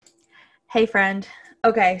Hey friend.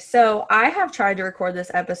 Okay, so I have tried to record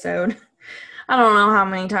this episode. I don't know how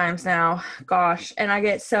many times now. Gosh, and I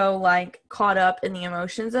get so caught up in the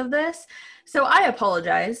emotions of this. So I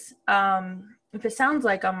apologize. If it sounds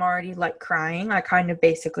like I'm already crying, I kind of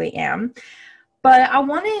basically am. But I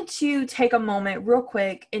wanted to take a moment real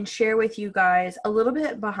quick and share with you guys a little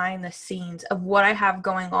bit behind the scenes of what I have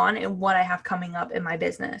going on and what I have coming up in my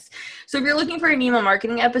business. So if you're looking for an email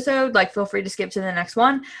marketing episode, feel free to skip to the next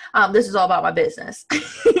one. This is all about my business.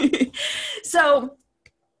 So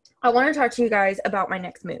I want to talk to you guys about my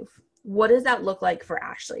next move. What does that look like for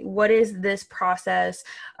Ashley? What is this process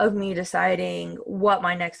of me deciding what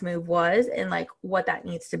my next move was and what that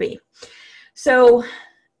needs to be? So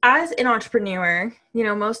as an entrepreneur,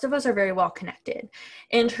 most of us are very well connected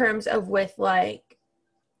in terms of with I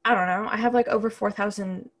don't know, I have over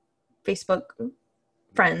 4,000 Facebook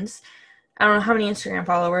friends. I don't know how many Instagram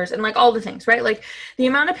followers and all the things, right? The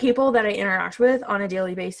amount of people that I interact with on a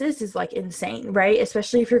daily basis is insane, right?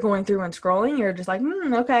 Especially if you're going through and scrolling, you're just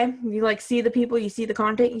okay. You see the people, you see the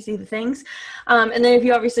content, you see the things. And then if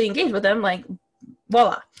you obviously engage with them,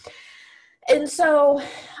 voila. And so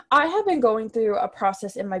I have been going through a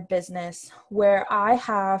process in my business where I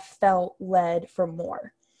have felt led for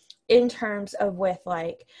more in terms of with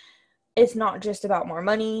it's not just about more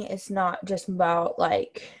money. It's not just about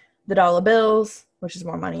the dollar bills, which is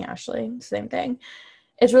more money, Ashley, same thing.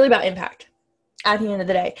 It's really about impact at the end of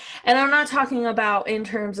the day. And I'm not talking about in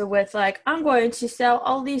terms of with I'm going to sell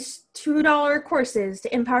all these $2 courses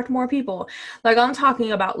to impact more people. I'm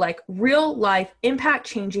talking about real life impact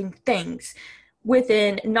changing things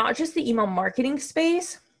within not just the email marketing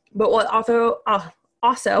space, but what also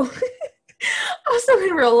also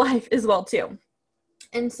in real life as well too.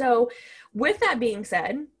 And so with that being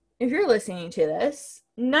said, if you're listening to this,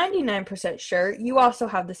 99% sure you also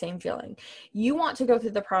have the same feeling. You want to go through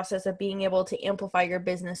the process of being able to amplify your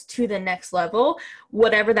business to the next level,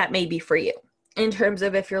 whatever that may be for you. In terms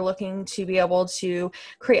of if you're looking to be able to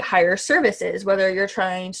create higher services, whether you're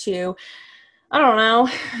trying to, I don't know,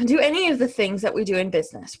 do any of the things that we do in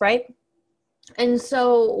business, right? And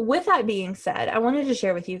so with that being said, I wanted to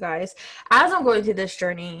share with you guys, as I'm going through this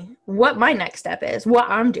journey, what my next step is, what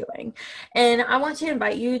I'm doing. And I want to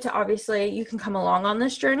invite you to, obviously, you can come along on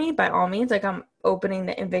this journey by all means. I'm opening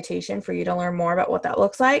the invitation for you to learn more about what that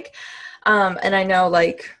looks like. And I know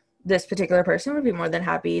this particular person would be more than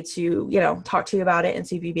happy to, talk to you about it and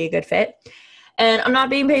see if you'd be a good fit. And I'm not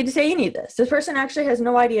being paid to say any of this. This person actually has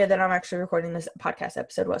no idea that I'm actually recording this podcast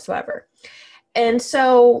episode whatsoever. And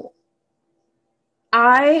so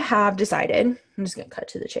I have decided, I'm just going to cut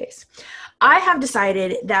to the chase. I have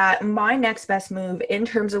decided that my next best move in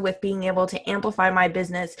terms of with being able to amplify my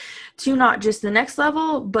business to not just the next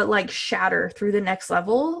level, but shatter through the next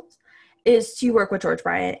level is to work with George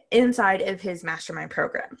Bryant inside of his mastermind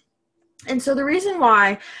program. And so the reason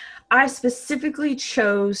why I specifically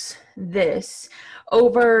chose this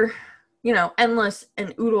over, endless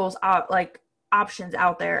and oodles out options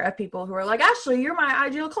out there of people who are Ashley, you're my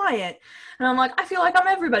ideal client. And I'm I feel like I'm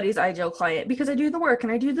everybody's ideal client because I do the work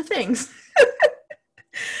and I do the things.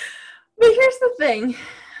 But here's the thing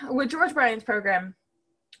with George Bryant's program,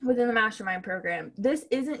 within the mastermind program, this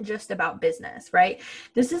isn't just about business, right?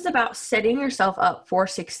 This is about setting yourself up for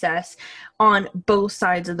success on both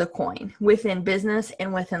sides of the coin, within business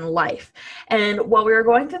and within life. And while we were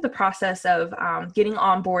going through the process of getting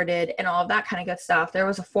onboarded and all of that kind of good stuff, there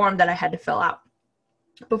was a form that I had to fill out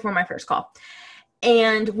before my first call.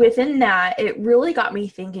 And within that, it really got me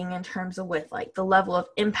thinking in terms of with the level of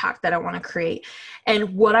impact that I want to create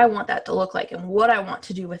and what I want that to look like and what I want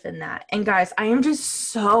to do within that. And guys, I am just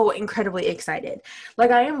so incredibly excited. I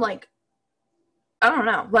am I don't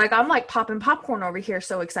know, I'm popping popcorn over here.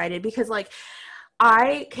 So excited because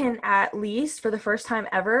I can at least for the first time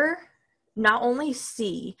ever, not only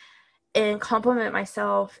see and compliment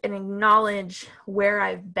myself and acknowledge where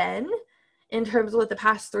I've been in terms of with the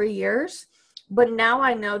past 3 years, but now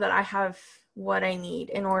I know that I have what I need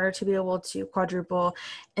in order to be able to quadruple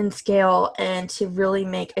and scale and to really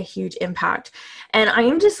make a huge impact. And I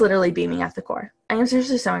am just literally beaming at the core. I am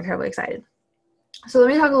seriously so incredibly excited. So let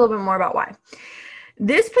me talk a little bit more about why.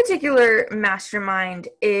 This particular mastermind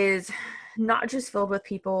is not just filled with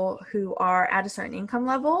people who are at a certain income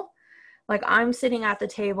level. I'm sitting at the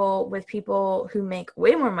table with people who make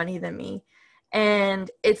way more money than me. And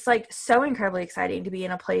it's so incredibly exciting to be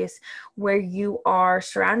in a place where you are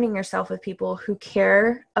surrounding yourself with people who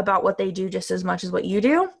care about what they do just as much as what you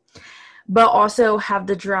do, but also have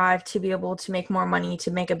the drive to be able to make more money,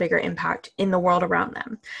 to make a bigger impact in the world around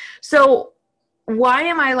them. So why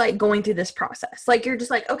am I like going through this process? Like, you're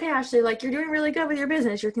just like, okay, Ashley, like you're doing really good with your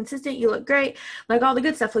business. You're consistent. You look great. Like all the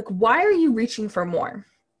good stuff. Like, why are you reaching for more?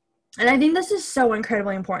 And I think this is so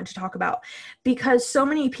incredibly important to talk about because so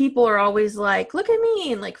many people are always like, look at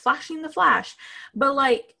me and like flashing the flash. But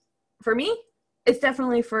like for me, it's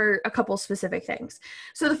definitely for a couple specific things.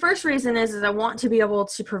 So the first reason is I want to be able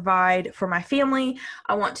to provide for my family.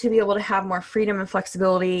 I want to be able to have more freedom and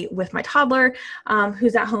flexibility with my toddler,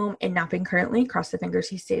 who's at home and napping currently. Cross the fingers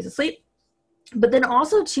he stays asleep. But then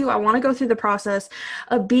also too, I want to go through the process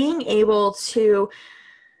of being able to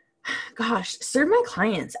serve my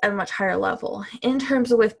clients at a much higher level in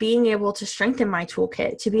terms of with being able to strengthen my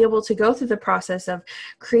toolkit, to be able to go through the process of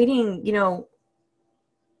creating,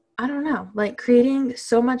 I don't know, like creating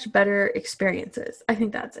so much better experiences. I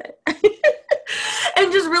think that's it.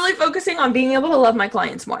 And just really focusing on being able to love my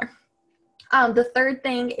clients more. The third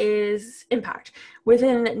thing is impact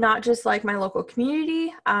within not just like my local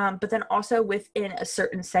community, but then also within a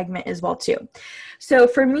certain segment as well too. So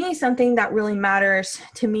for me, something that really matters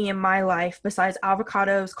to me in my life, besides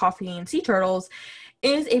avocados, coffee, and sea turtles,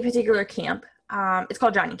 is a particular camp. It's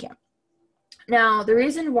called Johnny Camp. Now, the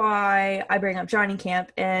reason why I bring up Johnny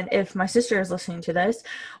Camp, and if my sister is listening to this,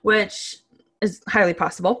 which is highly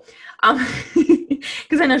possible,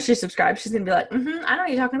 because I know she subscribes, she's going to be like, I know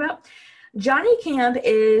what you're talking about. Johnny Camp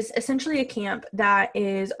is essentially a camp that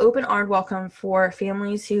is open-armed welcome for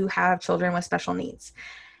families who have children with special needs.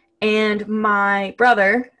 And my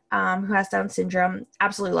brother, who has Down syndrome,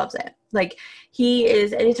 absolutely loves it. Like, he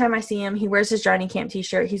is, anytime I see him, he wears his Johnny Camp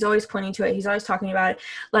t-shirt. He's always pointing to it. He's always talking about it.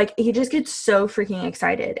 Like, he just gets so freaking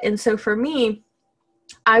excited. And so for me,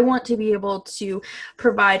 I want to be able to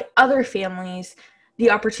provide other families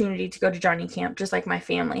the opportunity to go to Johnny Camp, just like my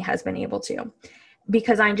family has been able to.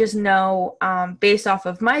 Because I just know, based off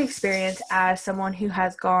of my experience as someone who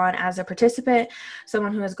has gone as a participant,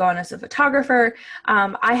 someone who has gone as a photographer,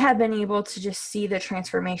 I have been able to just see the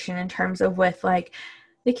transformation in terms of with like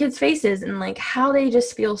the kids' faces and like how they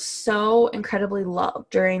just feel so incredibly loved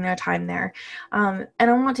during their time there. And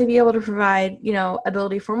I want to be able to provide,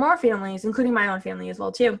 ability for more families, including my own family as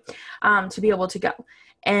well too, to be able to go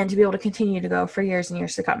and to be able to continue to go for years and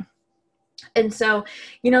years to come. And so,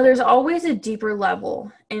 there's always a deeper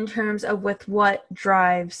level in terms of with what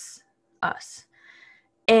drives us.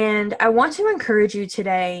 And I want to encourage you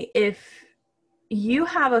today, if you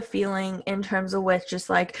have a feeling in terms of with just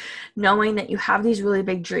like knowing that you have these really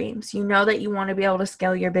big dreams, that you want to be able to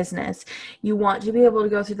scale your business, you want to be able to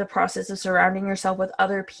go through the process of surrounding yourself with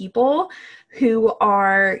other people who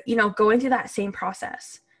are, going through that same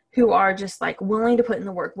process, who are just like willing to put in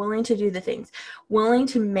the work, willing to do the things, willing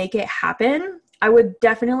to make it happen, I would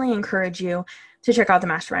definitely encourage you to check out the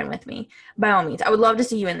mastermind with me. By all means, I would love to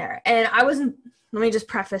see you in there. And let me just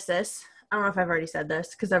preface this. I don't know if I've already said this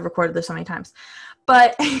because I've recorded this so many times,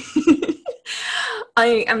 but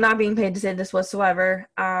I am not being paid to say this whatsoever.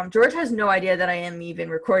 George has no idea that I am even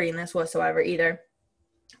recording this whatsoever either,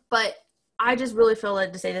 but I just really feel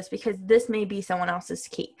led to say this because this may be someone else's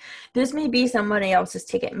key. This may be somebody else's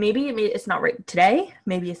ticket. Maybe it's not right today.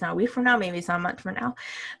 Maybe it's not a week from now. Maybe it's not a month from now.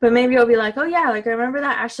 But maybe you'll be like, oh yeah, like I remember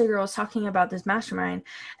that Ashley girl was talking about this mastermind.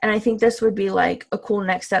 And I think this would be like a cool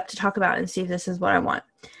next step to talk about and see if this is what I want.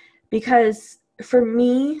 Because for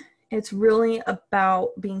me, it's really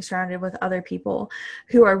about being surrounded with other people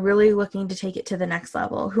who are really looking to take it to the next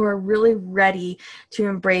level, who are really ready to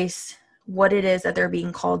embrace what it is that they're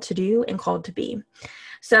being called to do and called to be.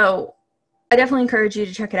 So I definitely encourage you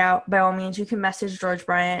to check it out. By all means, you can message George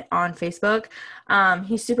Bryant on Facebook.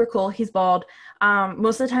 He's super cool. He's bald.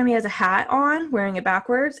 Most of the time he has a hat on, wearing it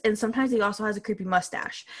backwards. And sometimes he also has a creepy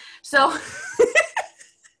mustache. So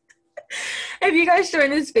if you guys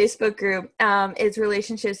join this Facebook group, it's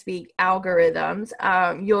Relationship Speak Algorithms.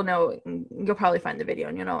 You'll probably find the video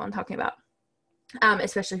and you'll know what I'm talking about.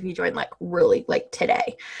 Especially if you join really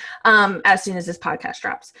today, as soon as this podcast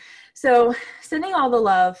drops. So sending all the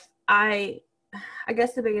love, I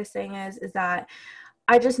guess the biggest thing is that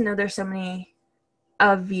I just know there's so many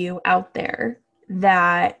of you out there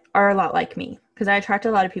that are a lot like me, because I attract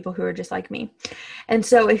a lot of people who are just like me. And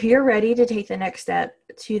so if you're ready to take the next step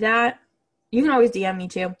to that, you can always DM me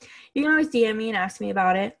too. You can always DM me and ask me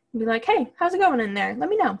about it. Be like, hey, how's it going in there? Let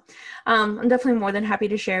me know. I'm definitely more than happy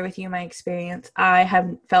to share with you my experience. I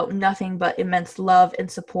have felt nothing but immense love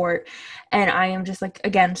and support. And I am just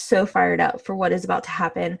again, so fired up for what is about to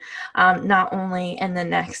happen. Not only in the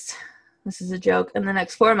next, this is a joke, in the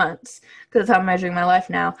next 4 months, because that's how I'm measuring my life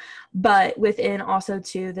now, but within also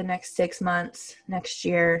to the next 6 months, next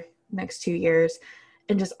year, next 2 years,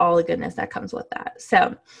 and just all the goodness that comes with that.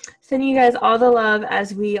 So sending you guys all the love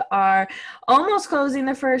as we are almost closing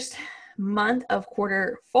the first month of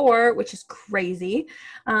Q4, which is crazy.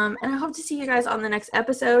 And I hope to see you guys on the next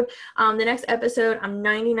episode. The next episode, I'm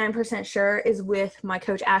 99% sure, is with my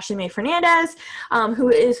coach, Ashley Mae Fernandez, who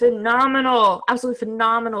is phenomenal, absolutely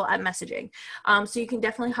phenomenal at messaging. So you can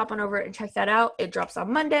definitely hop on over and check that out. It drops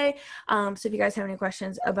on Monday. So if you guys have any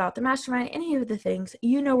questions about the mastermind, any of the things,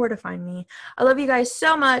 you know where to find me. I love you guys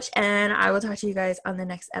so much, and I will talk to you guys on the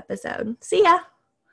next episode. See ya.